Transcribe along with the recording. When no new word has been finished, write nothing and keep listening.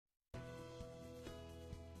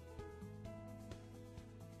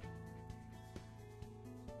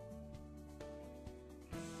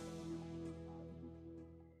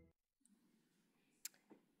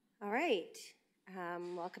All right.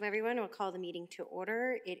 Welcome, everyone. We'll call the meeting to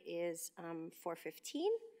order. It is 4:15.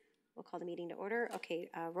 We'll call the meeting to order.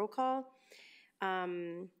 Okay, roll call.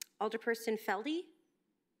 Alderperson Feldy.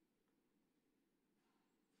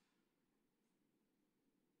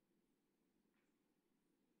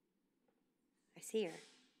 I see her.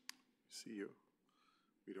 See you.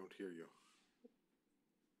 We don't hear you.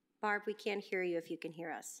 Barb, we can't hear you if you can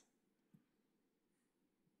hear us.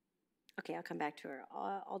 Okay, I'll come back to her.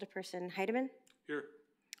 Alderperson Heidemann? Here.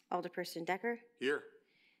 Alderperson Decker? Here.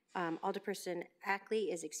 Alderperson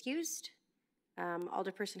Ackley is excused.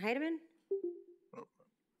 Alderperson Heidemann? Oh.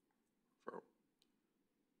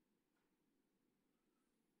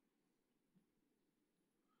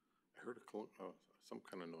 I heard some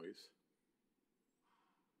kind of noise.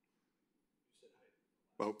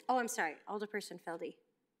 Oh, I'm sorry. Alderperson Feldy.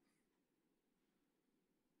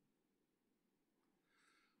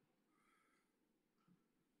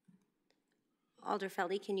 Alder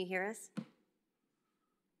Feldy, can you hear us?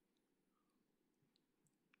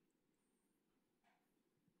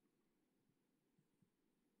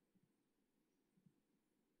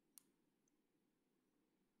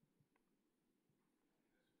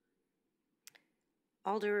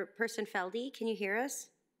 Alderperson Feldy, can you hear us?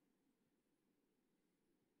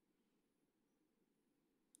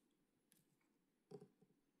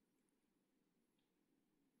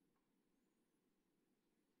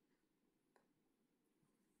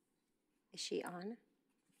 Is she on?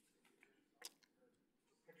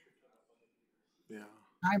 Yeah.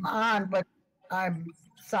 I'm on, but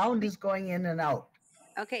sound is going in and out.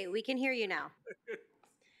 Okay, we can hear you now.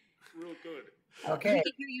 Real good. Okay. We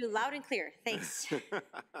can hear you loud and clear. Thanks.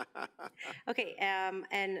 Okay,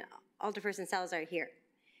 and Alderperson Salazar here.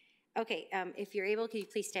 Okay, if you're able, could you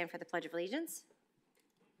please stand for the Pledge of Allegiance?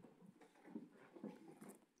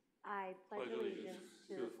 I pledge allegiance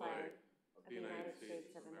to the flag of the United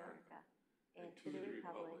States of America and to the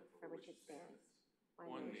republic for which it stands,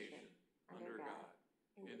 one nation, under God,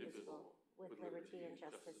 indivisible, with liberty and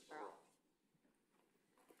justice for all.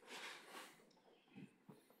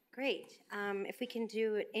 Great. If we can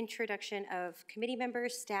do an introduction of committee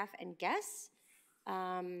members, staff, and guests.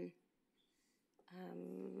 We'll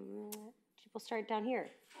start down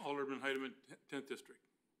here. Alderman Heidemann, 10th District.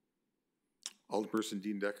 Alderperson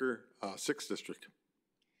Dean Decker, 6th District.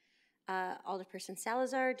 Alderperson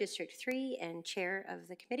Salazar, District 3, and Chair of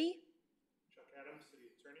the committee. Chuck Adams, City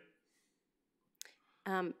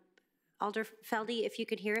Attorney. Alder Feldy, if you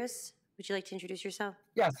could hear us, would you like to introduce yourself?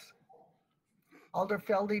 Yes. Alder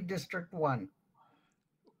Feldy, District 1.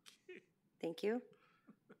 Thank you.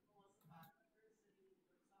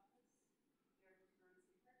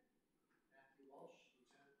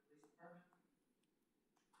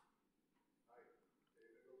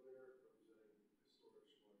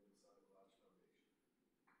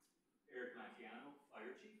 Eric Maciano,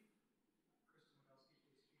 Fire Chief.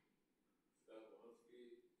 Kristen Winowski,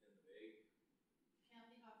 Police Chief. Scott Walensky in the Bay.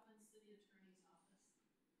 Kathy Hoffman, City Attorney's Office.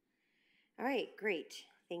 All right, great.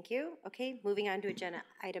 Thank you. Okay, moving on to agenda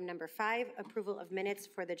item number 5, approval of minutes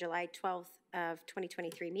for the July 12th of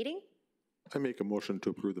 2023 meeting. I make a motion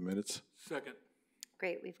to approve the minutes. Second.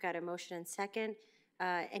 Great, we've got a motion and second.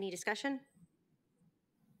 Any discussion?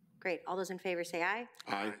 Great, all those in favor say aye.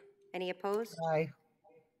 Aye. Any opposed? Aye.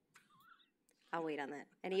 I'll wait on that.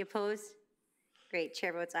 Any opposed? Great,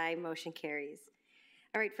 chair votes aye, motion carries.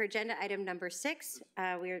 All right, for agenda item number 6,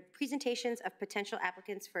 we are presentations of potential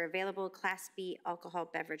applicants for available Class B alcohol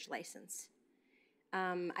beverage license.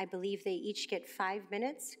 I believe they each get 5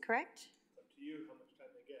 minutes, correct? It's up to you how much time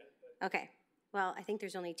they get. But Okay, well, I think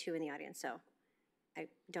there's only 2 in the audience, so I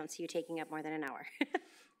don't see you taking up more than an hour.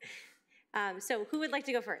 So who would like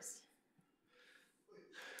to go first?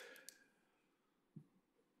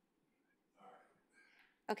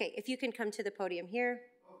 Okay, if you can come to the podium here.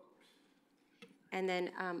 And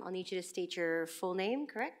then I'll need you to state your full name,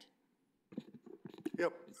 correct?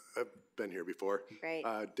 Yep, I've been here before. Right.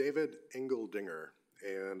 David Engeldinger,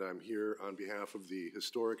 and I'm here on behalf of the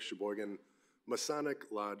historic Sheboygan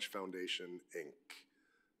Masonic Lodge Foundation, Inc.,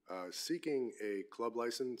 seeking a club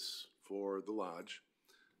license for the lodge.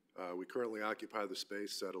 We currently occupy the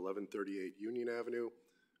space at 1138 Union Avenue,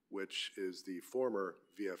 which is the former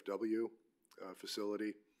VFW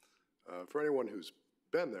facility. For anyone who's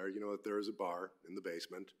been there, you know that there is a bar in the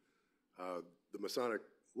basement. The Masonic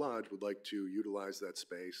Lodge would like to utilize that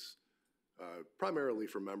space primarily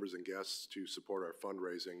for members and guests to support our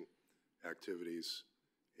fundraising activities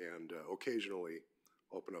and occasionally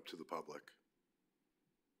open up to the public.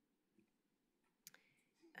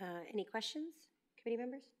 Any questions, committee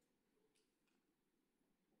members?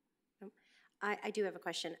 No. I do have a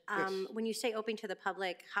question. Yes. When you say open to the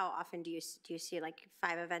public, how often do you see like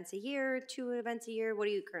 5 events a year, 2 events a year? What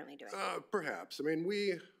are you currently doing? Perhaps. I mean,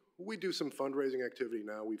 we do some fundraising activity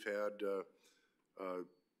now. We've had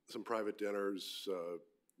some private dinners.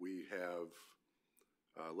 We have,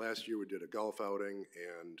 last year we did a golf outing,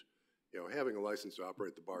 and, you know, having a license to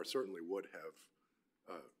operate the bar certainly would have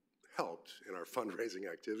helped in our fundraising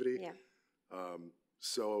activity. Yeah.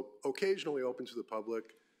 So occasionally open to the public.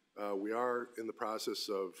 We are in the process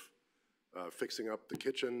of fixing up the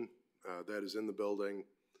kitchen that is in the building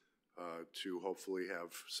to hopefully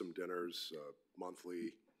have some dinners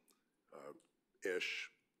monthly-ish.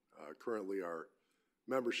 Currently, our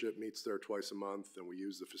membership meets there twice a month, and we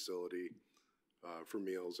use the facility for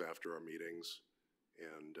meals after our meetings.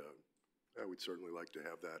 And I would certainly like to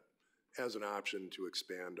have that as an option to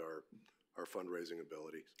expand our fundraising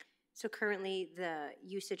abilities. So currently, the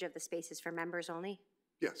usage of the space is for members only?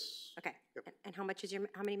 Yes. Okay. Yep. And how much is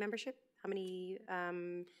how many membership? How many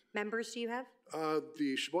members do you have?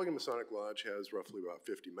 The Sheboygan Masonic Lodge has roughly about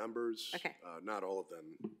 50 members. Okay. Not all of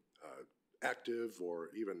them active or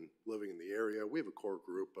even living in the area. We have a core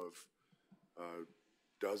group of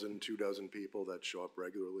 2 dozen people that show up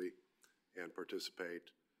regularly and participate.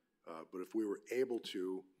 But if we were able to,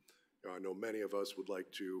 you know, I know many of us would like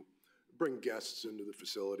to bring guests into the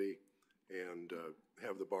facility and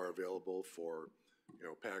have the bar available for, you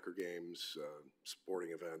know, Packer games,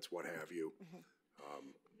 sporting events, what have you.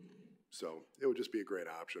 So it would just be a great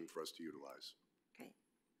option for us to utilize. Okay.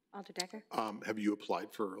 Alder Decker? Have you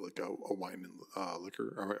applied for like a wine and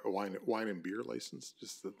liquor, or a wine and beer license?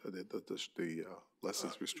 Just the less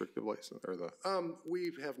restrictive license, or the?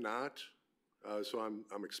 We have not, so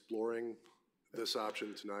I'm exploring this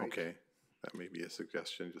option tonight. Okay, that may be a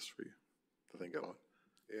suggestion just for you to think about.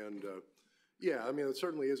 And yeah, I mean, it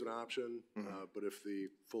certainly is an option, but if the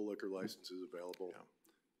full liquor license is available,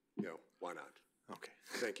 you know, why not? Okay,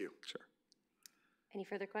 Thank you. sure. Any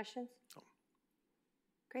further questions? No.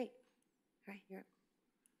 Great. All right, you're up.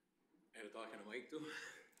 And talking to Mike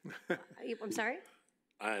too? I'm sorry?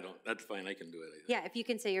 That's fine, I can do it. I think. Yeah, if you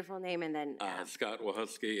can say your full name and then. Scott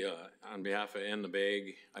Wahusky, on behalf of In the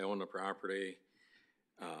Bag, I own the property.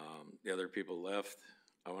 The other people left.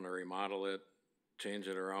 I want to remodel it, change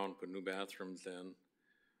it around, put new bathrooms in,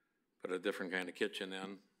 put a different kind of kitchen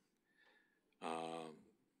in,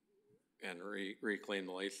 and reclaim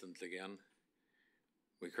the license again.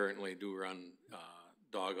 We currently do run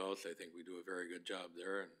Doghouse. I think we do a very good job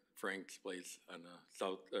there. And Frank's place on the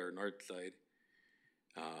south or north side.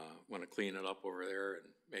 Want to clean it up over there and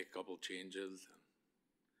make a couple changes and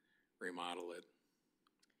remodel it,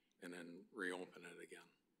 and then reopen it again.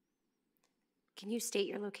 Can you state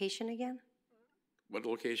your location again? What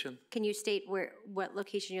location? Can you state what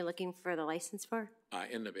location you're looking for the license for?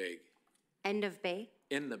 In the Bag. End of Bay?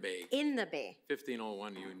 In the Bag. In the Bay.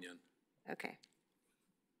 1501 Union. Okay.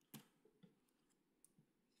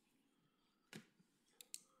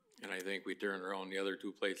 And I think we turned around the other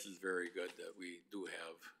 2 places very good that we do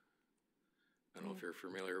have. I don't know if you're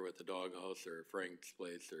familiar with the Doghouse or Frank's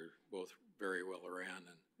place. They're both very well ran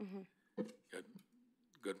and got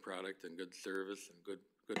good product and good service and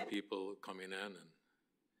good people coming in, and,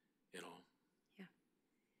 you know. Yeah.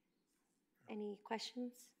 Any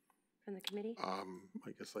questions from the committee? I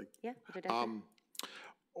guess like. Yeah, Alder Decker?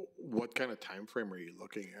 What kind of time frame are you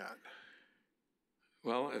looking at?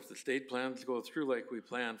 Well, if the state plans go through like we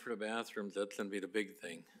planned for the bathrooms, that's gonna be the big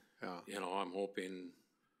thing. Yeah. You know, I'm hoping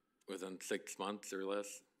within 6 months or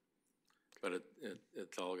less. But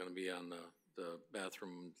it's all gonna be on the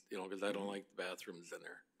bathrooms, you know, because I don't like the bathrooms in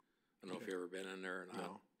there. I don't know if you've ever been in there or not.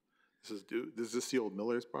 No. Is this the old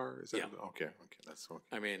Miller's Bar? Is that, Yeah. Okay, that's okay.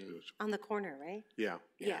 I mean, On the corner, right? Yeah.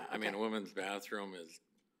 yeah, I mean, okay. a women's bathroom is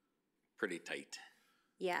pretty tight.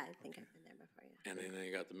 Yeah, I think I've been there before, yeah. And then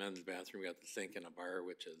you got the men's bathroom, you got the sink in a bar,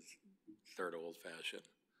 which is sort of old fashioned.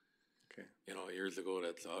 Okay. You know, years ago,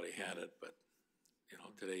 that's how they had it, but, you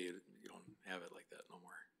know, today you don't have it like that no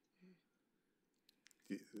more.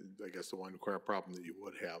 I guess the one problem that you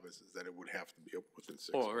would have is that it would have to be within 6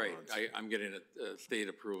 Oh, months. right, I'm getting it state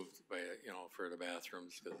approved by, you know, for the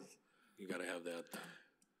bathrooms, because you gotta have that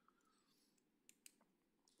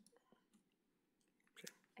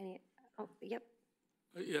done. Yep.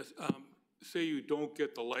 Yes, say you don't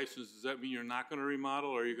get the license, does that mean you're not gonna remodel,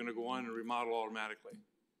 or are you gonna go on and remodel automatically?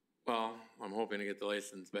 Well, I'm hoping to get the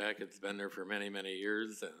license back. It's been there for many, many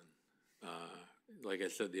years, and, like I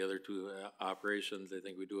said, the other 2 operations, I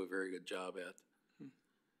think we do a very good job at.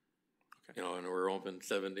 Okay. You know, and we're open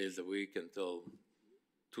 7 days a week until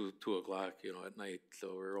 2 o'clock, you know, at night,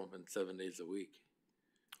 so we're open 7 days a week.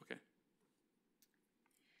 Okay.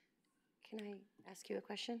 can I ask you a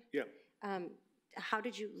question? Yeah, How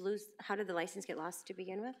did the license get lost to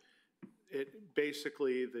begin with?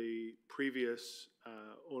 basically, the previous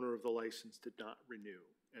owner of the license did not renew,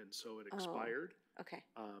 and so it expired. Okay,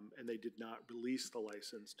 And they did not release the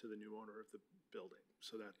license to the new owner of the building,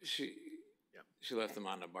 so that's, She left them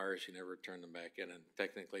on the bar, she never turned them back in, and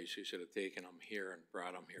technically she should have taken them here and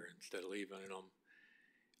brought them here instead of leaving them,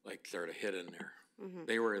 like, sort of hidden there.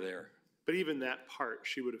 They were there. but even that part,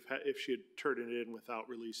 she would have had, if she had turned it in without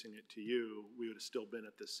releasing it to you, we would have still been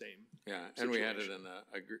at the same. Yeah, and we had it in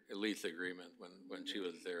a lease agreement when she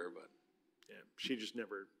was there, but Yeah, she just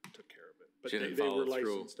never took care of it. But She they didn't they follow were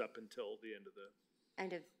through. licensed up until the end of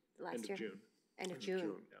end of last year? June. End of June?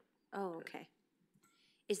 Yeah. Oh, okay.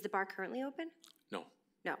 Is the bar currently open? no,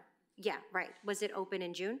 No. Yeah, right. Was it open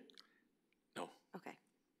in June? no. Okay.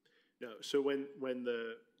 No, so when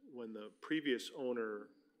the previous owner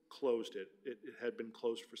closed it, it had been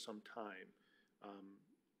closed for some time.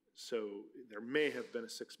 So there may have been a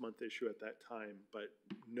 6-month issue at that time, but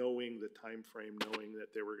knowing the time frame, knowing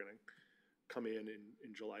that they were gonna come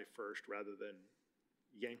in July 1st rather than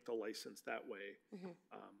yank the license that way,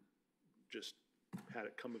 just had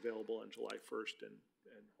it come available on July 1st and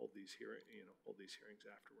hold these hearings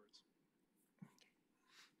afterwards.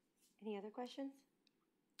 Any other questions?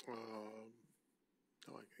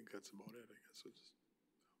 No, I think that's about it, I guess.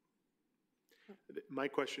 My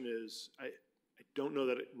question is, I don't know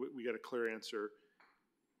that we got a clear answer.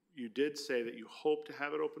 You did say that you hope to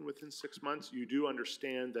have it open within 6 months. You do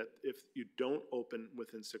understand that if you don't open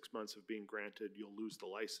within 6 months of being granted, you'll lose the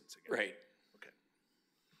license again. Right. Okay.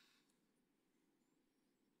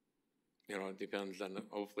 It depends on,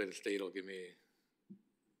 hopefully the state will give me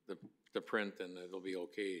the print and it'll be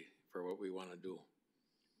okay for what we want to do.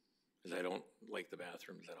 Because I don't like the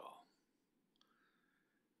bathrooms at all.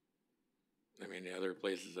 I mean, the other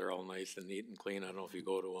places are all nice and neat and clean. I don't know if you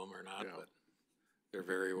go to them or not, Yeah. but they're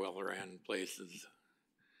very well-ran places.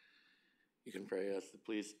 You can probably ask the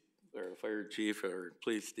police or fire chief or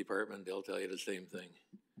police department, they'll tell you the same thing.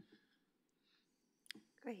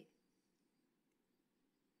 Great.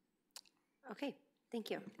 Okay, thank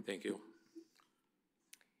you. Thank you.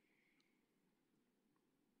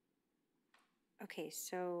 Okay,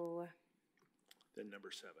 so, Then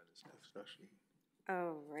number 7 is next. Discussion.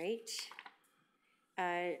 all right.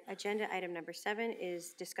 Agenda item number 7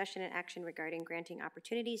 is discussion and action regarding granting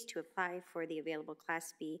opportunities to apply for the available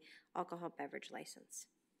Class B alcohol beverage license.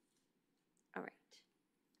 All right.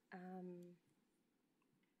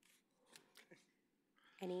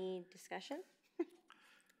 Any discussion?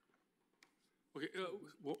 Okay,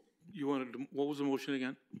 what was the motion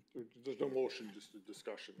again? There's no motion, just a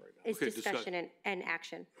discussion right now. It's Okay, discussion and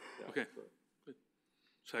action. Okay.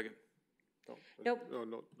 Second. Nope. No.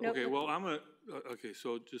 Nope. Okay, well, I'm gonna, okay,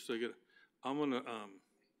 so just so I get, I'm gonna,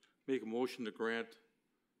 make a motion to grant,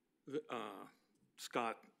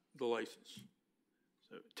 Scott the license.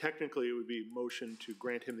 So technically, it would be motion to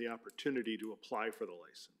grant him the opportunity to apply for the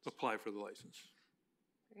license. Apply for the license.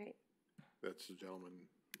 Right. That's the gentleman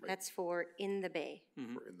right That's for in the bay.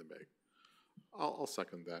 for in the bag. I'll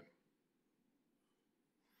second that.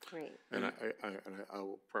 Great. And I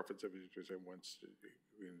will preface everything to say once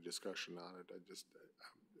we're in discussion on it,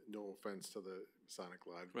 no offense to the Masonic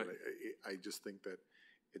Lodge, but Right. I just think that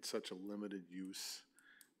it's such a limited use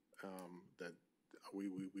that we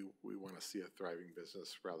want to see a thriving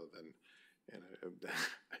business rather than, and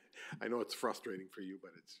I know it's frustrating for you,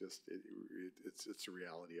 but it's just, it's a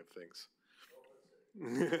reality of things.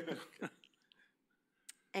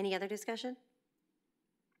 Any other discussion?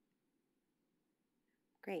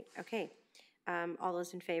 Great, okay. All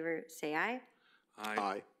those in favor say aye.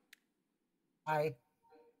 Aye. Aye.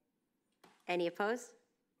 Any opposed?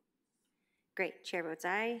 Great, chair votes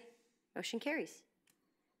aye. Motion carries.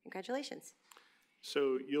 Congratulations.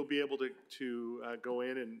 So you'll be able to go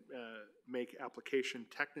in and make application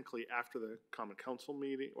technically after the common council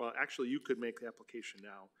meeting. Well, actually, you could make the application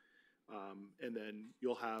now. And then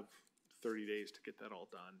you'll have 30 days to get that all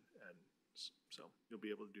done. And so you'll be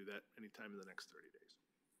able to do that anytime in the next 30 days.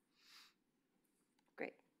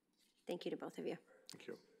 Great. Thank you to both of you. Thank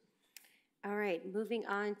you. All right, moving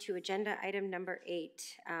on to agenda item number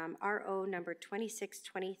 8, RO number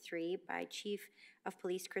 2623 by Chief of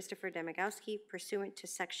Police Christopher Demigowski pursuant to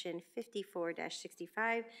section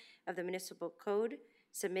 54-65 of the Municipal Code,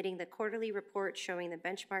 submitting the quarterly report showing the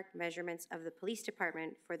benchmark measurements of the police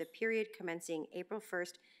department for the period commencing April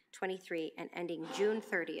 1st, 23 and ending June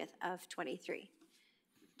 30th of 23.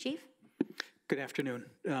 Chief? Good afternoon.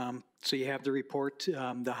 So you have the report.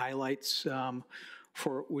 The highlights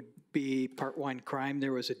for would be Part 1 crime.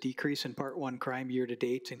 There was a decrease in Part 1 crime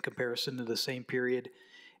year-to-date in comparison to the same period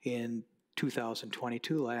in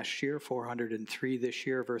 2022 last year, 403 this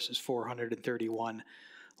year versus 431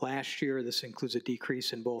 last year. This includes a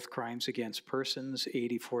decrease in both crimes against persons,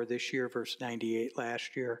 84 this year versus 98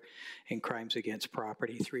 last year, and crimes against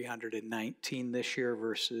property, 319 this year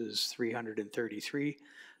versus 333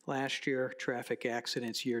 last year. Traffic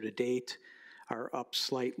accidents year-to-date are up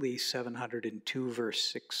slightly, 702 versus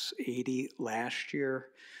 680 last year.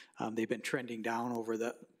 They've been trending down over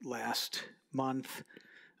the last month,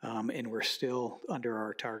 and we're still under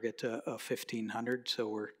our target of 1,500, so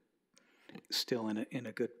we're still in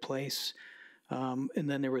a good place. And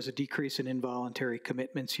then there was a decrease in involuntary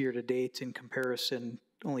commitments year-to-date in comparison,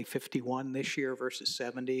 only 51 this year versus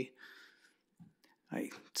 70. I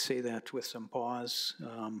say that with some pause.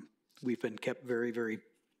 We've been kept very, very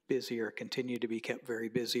busy, or continue to be kept very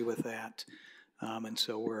busy with that. And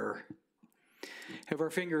so have our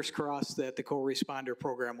fingers crossed that the co-responder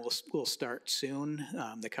program will start soon.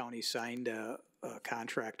 The county signed a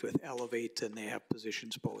contract with Elevate, and they have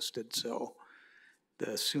positions posted, so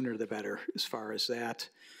the sooner the better as far as that.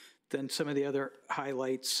 Then some of the other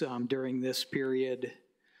highlights during this period.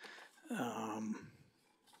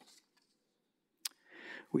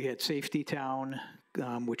 We had Safety Town,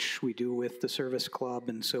 which we do with the service club,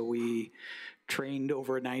 and so we trained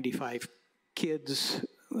over 95 kids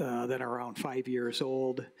that are around 5 years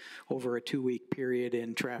old over a 2-week period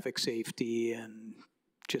in traffic safety and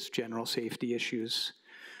just general safety issues.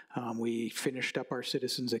 We finished up our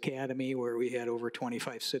Citizens Academy, where we had over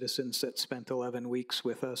 25 citizens that spent 11 weeks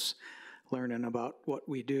with us learning about what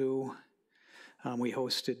we do. We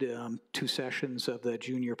hosted 2 sessions of the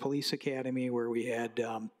Junior Police Academy, where we had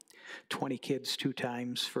 20 kids 2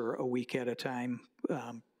 times for a week at a time,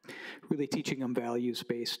 really teaching them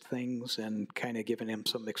values-based things and kind of giving them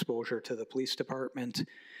some exposure to the police department.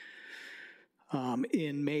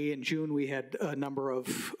 In May and June, we had a number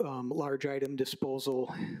of large item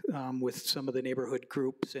disposal with some of the neighborhood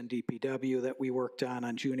groups and DPW that we worked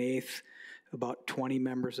on June 8th. About 20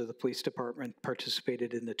 members of the police department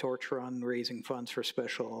participated in the torch run, raising funds for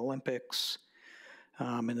Special Olympics.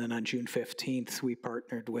 And then on June 15th, we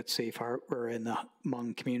partnered with Safe Harbor and the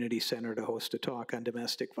Hmong Community Center to host a talk on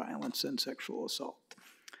domestic violence and sexual assault.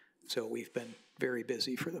 So we've been very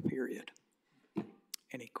busy for the period.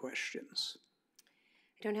 Any questions?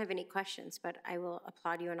 I don't have any questions, but I will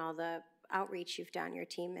applaud you on all the outreach you've done, your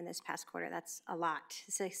team, in this past quarter. That's a lot.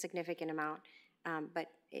 It's a significant amount, but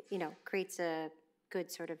it, creates a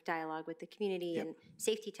good sort of dialogue with the community. Yep. And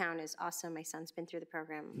Safety Town is awesome. My son's been through the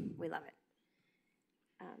program. We love it.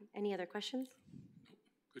 Any other questions?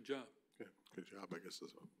 Good job. Yeah, good job, I guess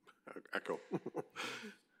is an echo.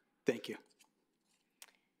 Thank you.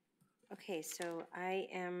 Okay, so I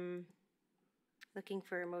am looking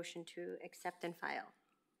for a motion to accept and file.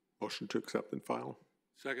 Motion to accept and file.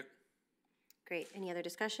 Second. Great. Any other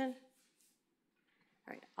discussion?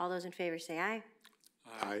 All right. All those in favor say aye.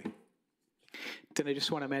 Aye. Then I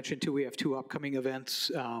just want to mention, too, we have 2 upcoming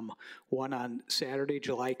events. One on Saturday,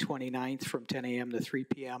 July 29th from 10 a.m. to 3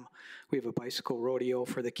 p.m. We have a bicycle rodeo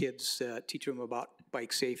for the kids, teach them about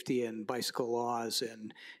bike safety and bicycle laws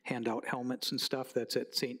and hand out helmets and stuff. That's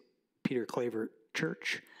at St. Peter Claver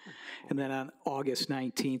Church. And then on August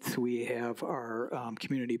 19th, we have our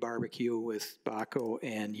community barbecue with Baco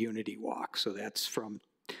and Unity Walk. So that's from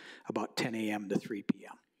about 10 a.m. to 3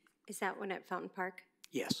 p.m. Is that one at Fountain Park?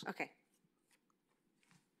 Yes. Okay.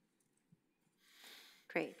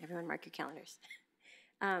 Great. Everyone mark your calendars.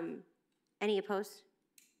 Any opposed?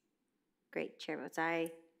 Great. Chair votes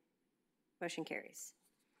aye. Motion carries.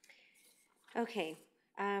 Okay.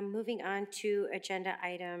 Moving on to agenda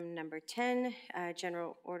item number 10,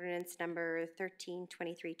 general ordinance number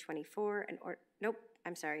 132324. Nope,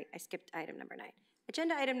 I'm sorry, I skipped item number 9.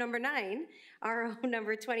 Agenda item number 9, RO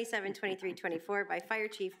number 272324 by Fire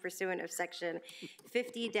Chief pursuant of section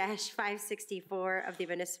 50-564 of the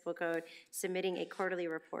Municipal Code, submitting a quarterly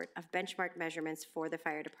report of benchmark measurements for the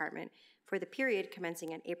fire department for the period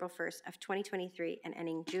commencing on April 1st of 2023 and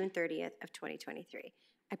ending June 30th of 2023.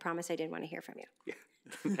 I promise I didn't want to hear from you. Yeah.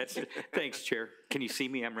 Thanks, Chair. Can you see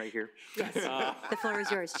me? I'm right here. Yes, the floor is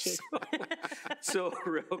yours, Chief. So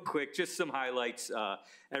real quick, just some highlights.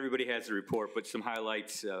 Everybody has a report, but some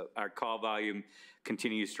highlights. Our call volume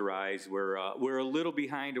continues to rise. We're a little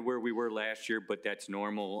behind to where we were last year, but that's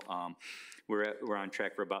normal. We're on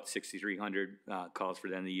track for about 6,300 calls for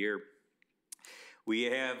the end of the year. We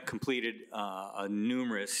have completed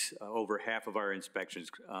numerous, over half of our inspections.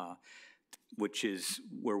 which is,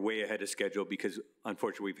 we're way ahead of schedule because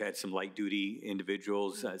unfortunately we've had some light duty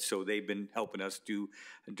individuals, so they've been helping us do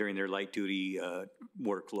during their light duty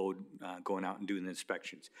workload, going out and doing the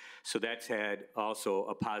inspections. So that's had also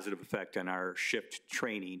a positive effect on our shift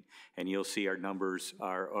training, and you'll see our numbers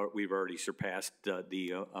we've already surpassed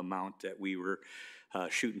the amount that we were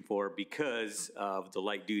shooting for because of the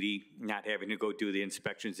light duty not having to go do the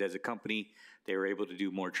inspections as a company. They were able to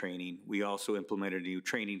do more training. We also implemented a new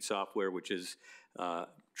training software, which is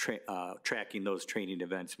tracking those training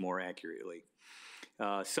events more accurately.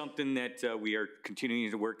 Something that we are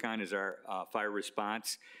continuing to work on is our fire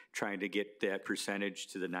response, trying to get that percentage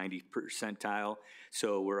to the 90th percentile.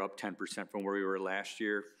 So we're up 10% from where we were last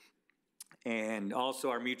year. And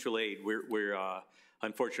also our mutual aid, we're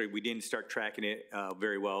unfortunately, we didn't start tracking it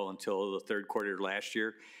very well until the third quarter last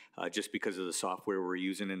year, just because of the software we're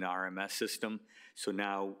using in the RMS system. So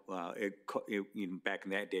now, back in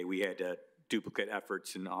that day, we had to duplicate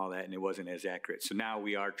efforts and all that, and it wasn't as accurate. So now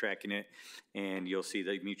we are tracking it, and you'll see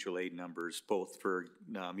the mutual aid numbers, both for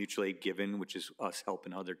mutual aid given, which is us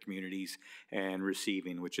helping other communities, and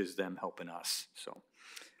receiving, which is them helping us. So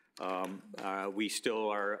we still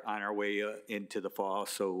are on our way into the fall,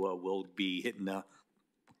 so we'll be hitting the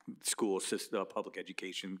school system, public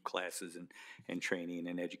education classes and training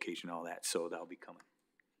and education, all that. So that'll be coming.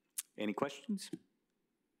 Any questions?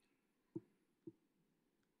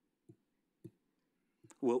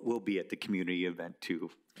 We'll be at the community event too,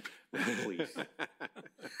 please.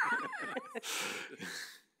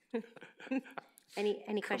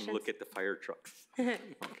 Any questions? Come look at the fire trucks. Okay.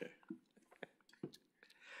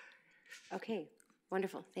 Okay,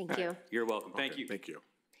 wonderful, thank you. You're welcome, thank you. Thank you.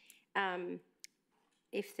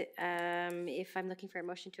 If I'm looking for a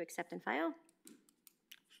motion to accept and file?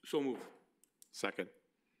 So move. Second.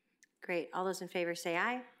 Great, all those in favor say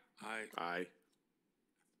aye. Aye. Aye.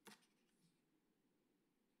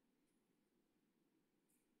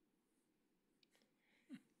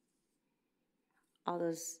 All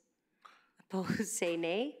those opposed say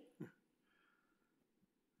nay.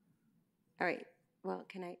 All right, well,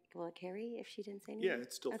 will it carry if she didn't say nay? Yeah,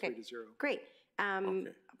 it's still Okay. 3-0. Great.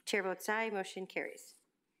 Okay. Chair votes aye, motion carries.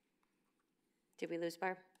 Did we lose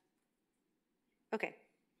Barb? Okay.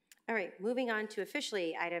 All right, moving on to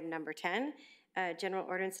officially item number 10, General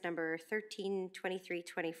Ordinance number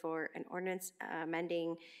 132324, an ordinance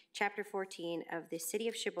amending Chapter 14 of the City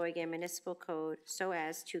of Sheboygan Municipal Code so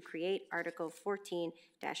as to create Article 14-9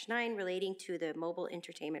 relating to the mobile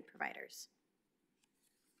entertainment providers.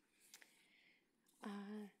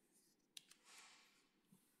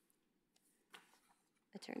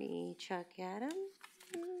 Attorney Chuck Adams?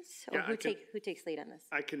 Or Yeah, who takes lead on this?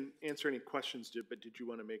 I can answer any questions, but did you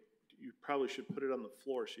want to you probably should put it on the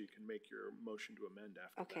floor so you can make your motion to amend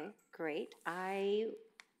after that. Okay, great. I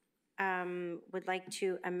would like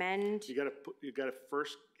to amend. You gotta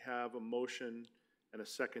first have a motion and a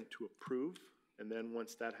second to approve, and then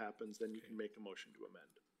once that happens, then you can make a motion to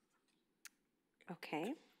amend.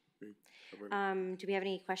 Okay. I Do we have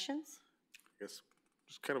any questions? guess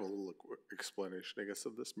just kind of a little explanation, I guess,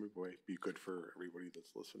 of this move might be good for everybody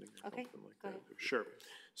that's listening or Okay, something like go that. ahead. Sure.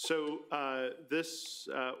 So this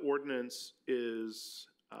ordinance was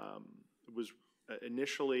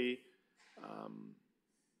initially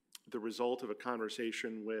the result of a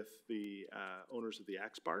conversation with the owners of the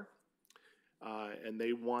Axe Bar. And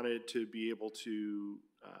they wanted to be able to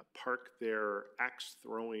park their axe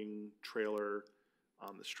throwing trailer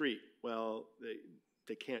on the street. Well,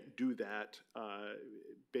 they can't do that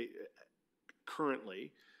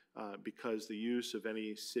currently because the use of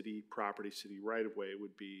any city property, city right-of-way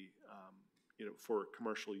would be, for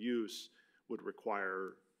commercial use would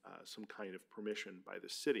require some kind of permission by the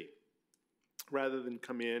city. Rather than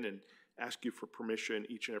come in and ask you for permission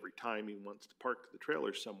each and every time he wants to park the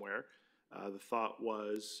trailer somewhere, the thought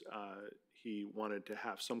was he wanted to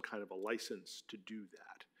have some kind of a license to do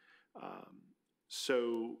that.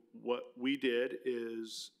 So what we did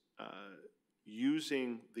is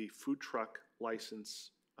using the food truck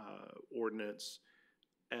license ordinance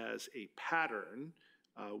as a pattern,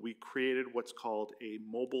 we created what's called a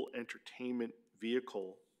mobile entertainment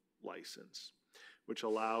vehicle license, which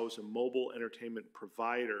allows a mobile entertainment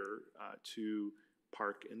provider to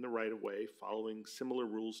park in the right-of-way following similar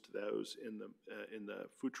rules to those in the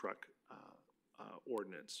food truck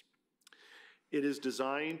ordinance. It is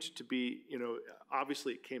designed to be,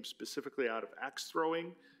 obviously it came specifically out of axe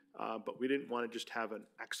throwing, but we didn't want to just have an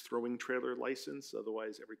axe throwing trailer license.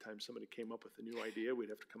 Otherwise, every time somebody came up with a new idea, we'd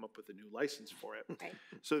have to come up with a new license for it. Right.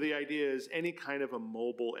 So the idea is any kind of a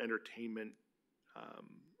mobile entertainment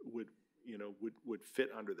would fit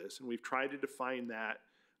under this. And we've tried to define that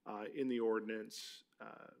in the ordinance.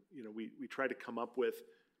 You know, we tried to come up with,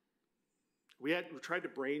 we tried to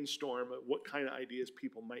brainstorm what kind of ideas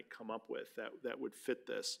people might come up with that would fit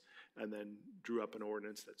this, and then drew up an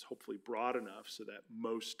ordinance that's hopefully broad enough so that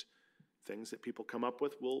most things that people come up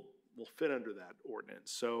with will fit under that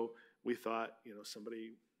ordinance. So we thought, you know,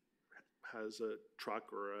 somebody has a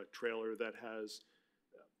truck or a trailer that has,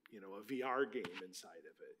 you know, a VR game inside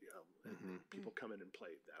of it, you know, and people come in and play,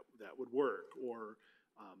 that would work. Or,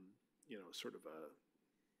 you know, sort of a,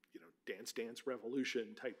 you know, Dance Dance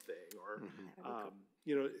Revolution type thing, or,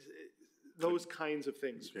 you know, those kinds of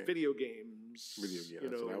things, video games, you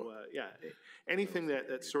know, anything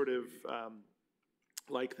that sort of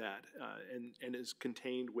like that, and is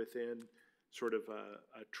contained within sort of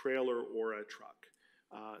a trailer or a truck.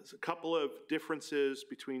 There's a couple of differences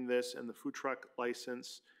between this and the food truck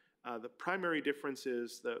license. The primary difference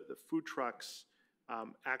is the food trucks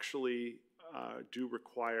actually do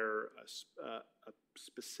require a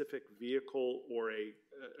specific vehicle or a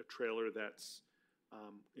trailer that's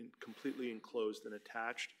completely enclosed and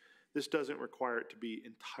attached. This doesn't require it to be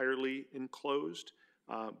entirely enclosed,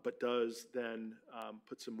 but does then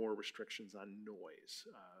put some more restrictions on noise.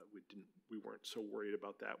 We weren't so worried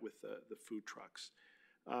about that with the food trucks.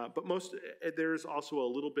 But there's also a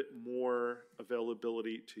little bit more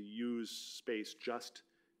availability to use space just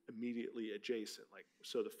immediately adjacent. Like,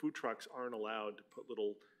 so the food trucks aren't allowed to put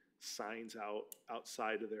little signs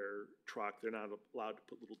outside of their truck. They're not allowed to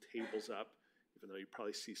put little tables up, even though you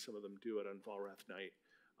probably see some of them do it on Valrath night.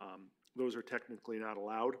 Those are technically not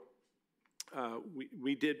allowed.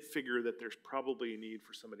 We did figure that there's probably a need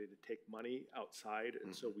for somebody to take money outside,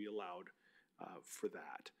 and so we allowed for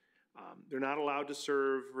that. They're not allowed to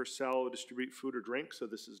serve or sell or distribute food or drink, so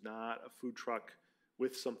this is not a food truck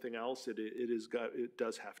with something else. It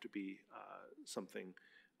does have to be something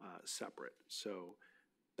separate. So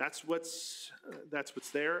that's what's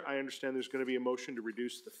there. I understand there's going to be a motion to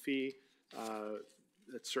reduce the fee.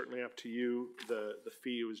 It's certainly up to you. The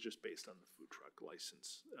fee was just based on the food truck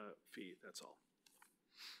license fee. That's all.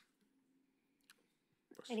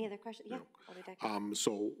 Any other questions? Yeah.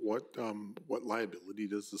 So what liability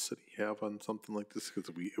does the city have on something like this? Because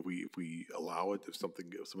if we allow it, if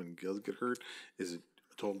someone does get hurt, is it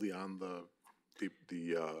totally on the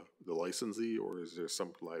licensee, or is there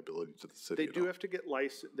some liability to the city? They do have to get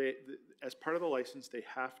licensed. As part of the license, they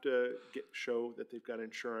have to show that they've got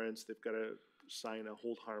insurance. They've got to sign a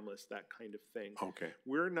hold harmless, that kind of thing. Okay.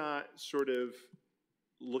 We're not sort of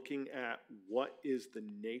looking at what is the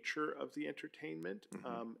nature of the entertainment.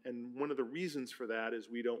 And one of the reasons for that is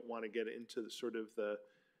we don't want to get into the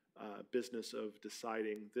business of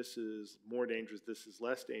deciding this is more dangerous, this is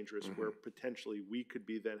less dangerous, where potentially we could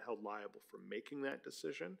be then held liable for making that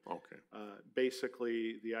decision. Okay.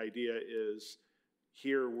 Basically, the idea is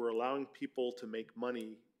here we're allowing people to make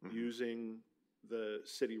money using the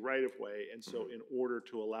city right-of-way, and so in order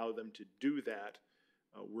to allow them to do that,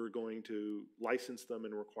 we're going to license them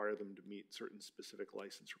and require them to meet certain specific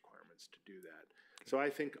license requirements to do that. Okay. So I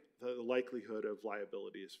think the likelihood of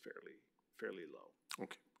liability is fairly low.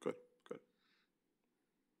 Okay, good.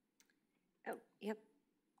 Oh, yep.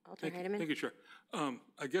 Alderman Heidemann. Thank you, Chair.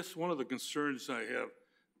 I guess one of the concerns I have,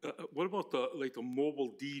 what about the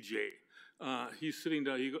mobile DJ? He's sitting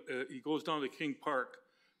down, he goes down to King Park.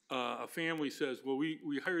 A family says, well,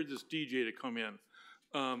 we hired this DJ to come in.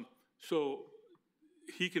 So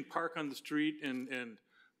he can park on the street and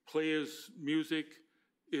play his music,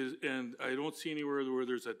 and I don't see anywhere where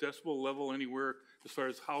there's a decibel level anywhere as far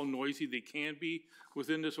as how noisy they can be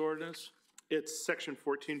within this ordinance. It's section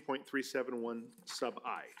 14.371 sub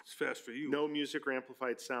I. It's fast for you. No music or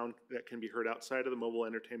amplified sound that can be heard outside of the mobile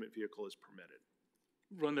entertainment vehicle is permitted.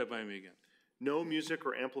 Run that by me again. No music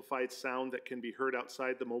or amplified sound that can be heard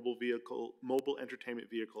outside the mobile entertainment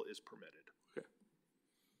vehicle is permitted. Okay.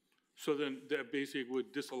 So then that basically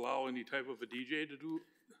would disallow any type of a DJ to do?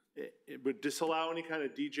 It would disallow any kind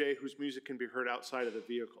of DJ whose music can be heard outside of the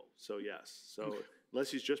vehicle. So yes. So okay.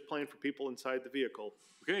 Unless he's just playing for people inside the vehicle.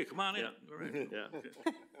 Okay, come on in. All right. Yeah. Okay.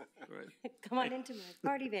 All right. Come on into my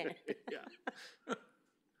party van. Yeah.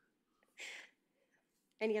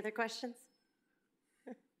 Any other questions?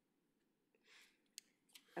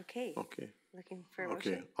 Okay. Okay. Looking for a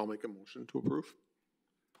motion. Okay, I'll make a motion to approve.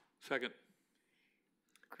 Second.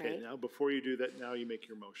 Great. Okay, now before you do that, now you make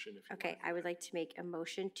your motion if you Okay, want. I would like to make a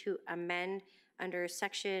motion to amend under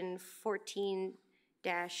section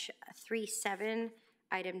 14-37,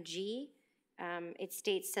 item G. It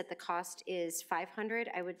states that the cost is $500.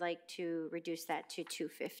 I would like to reduce that to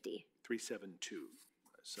 $250. 372.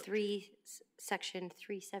 Section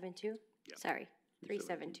 372? Yeah. Sorry,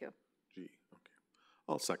 372. G, okay.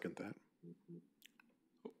 I'll second that.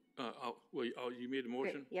 You made the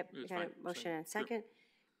motion? Yep, we It's got a fine. motion and a Sure. second.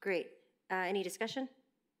 Great. Any discussion?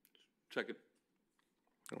 Second.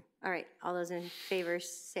 All right, all those in favor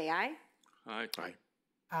say aye. Aye. Aye.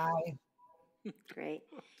 Aye. Great.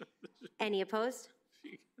 Any opposed?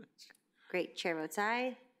 Great, chair votes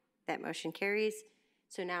aye. That motion carries.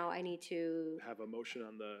 So now I need to, Have a motion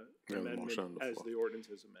on the We have a amendment motion on the as floor. the ordinance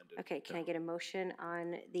is amended. okay, can I get a motion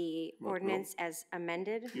on the No. ordinance as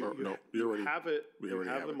amended? No, no, you already, Have it, we you already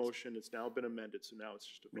have have the it. motion, it's now been amended, so now it's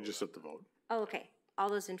just a we vote. just set the vote. Oh, okay. All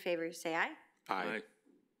those in favor say aye. Aye.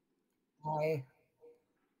 Aye.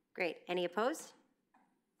 Great. Any opposed?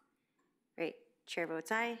 Great. Chair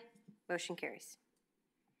votes aye. Motion carries.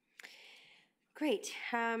 Great.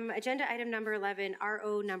 Agenda item number 11,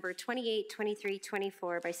 RO number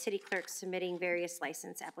 282324 by city clerk submitting various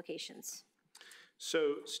license applications.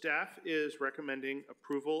 So staff is recommending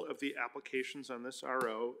approval of the applications on this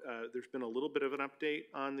RO. There's been a little bit of an update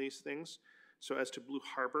on these things. So as to Blue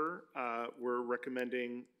Harbor, we're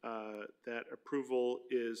recommending that approval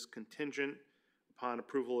is contingent upon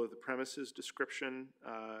approval of the premises description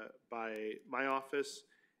by my office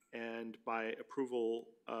and by approval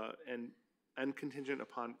and contingent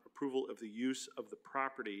upon approval of the use of the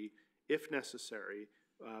property, if necessary,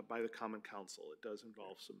 by the Common Council. It does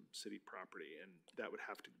involve some city property, and that would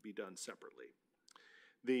have to be done separately.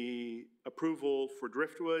 The approval for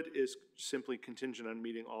Driftwood is simply contingent on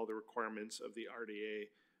meeting all the requirements of the RDA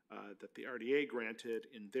that the RDA granted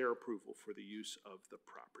in their approval for the use of the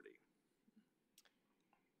property.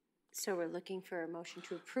 So we're looking for a motion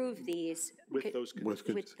to approve these With those with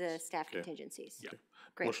the staff Okay. contingencies. Yeah.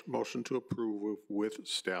 Great. Motion to approve with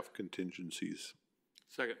staff contingencies.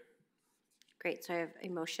 Second. Great. So I have a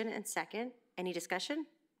motion and second. Any discussion?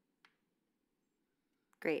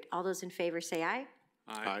 Great. All those in favor say aye.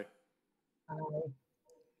 Aye. Aye.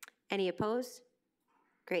 Any opposed?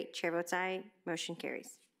 Great, chair votes aye, motion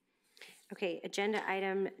carries. Okay, agenda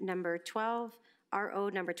item number 12, RO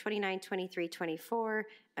number 292324,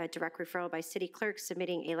 a direct referral by city clerk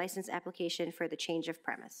submitting a license application for the change of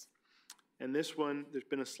premise. And this one, there's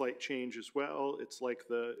been a slight change as well. It's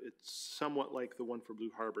somewhat like the one for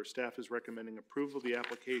Blue Harbor. Staff is recommending approval of the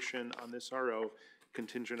application on this RO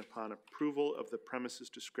contingent upon approval of the premises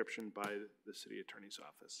description by the city attorney's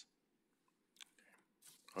office.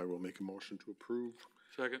 I will make a motion to approve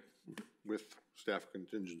Second. with staff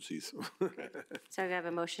contingencies. So I have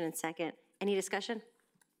a motion and second. Any discussion?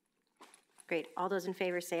 Great, all those in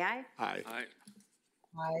favor say aye. Aye. Aye.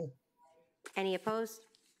 Aye. Any opposed?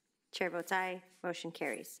 Chair votes aye, motion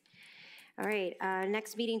carries. All right,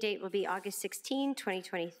 next meeting date will be August 16,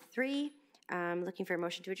 2023. Looking for a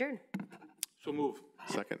motion to adjourn. So move.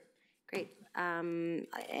 Second. Great.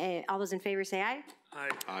 All those in favor say aye. Aye.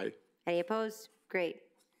 Aye. Any opposed? Great.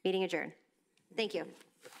 Meeting adjourned. Thank you.